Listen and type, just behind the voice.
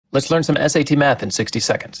Let's learn some SAT math in 60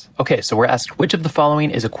 seconds. Okay, so we're asked which of the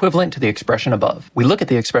following is equivalent to the expression above. We look at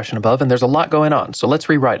the expression above and there's a lot going on, so let's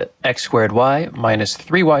rewrite it. X squared y minus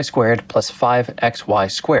 3y squared plus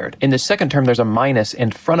 5xy squared. In the second term, there's a minus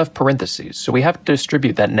in front of parentheses, so we have to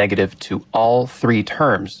distribute that negative to all three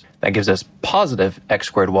terms. That gives us positive x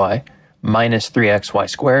squared y minus 3xy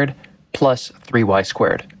squared plus 3y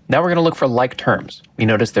squared. Now we're going to look for like terms. We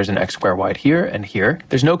notice there's an x squared y here and here.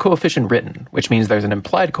 There's no coefficient written, which means there's an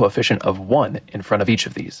implied coefficient of 1 in front of each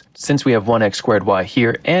of these. Since we have one x squared y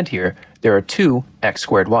here and here, there are two x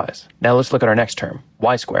squared y's. Now let's look at our next term,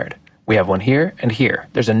 y squared. We have one here and here.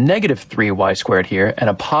 There's a negative 3y squared here and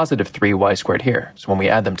a positive 3y squared here. So when we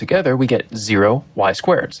add them together, we get 0 y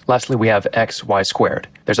squareds. Lastly, we have xy squared.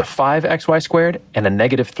 There's a 5xy squared and a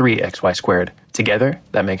negative 3xy squared. Together,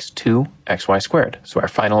 that makes 2xy squared. So our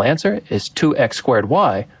final answer is 2x squared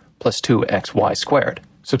y plus 2xy squared.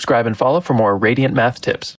 Subscribe and follow for more Radiant Math tips.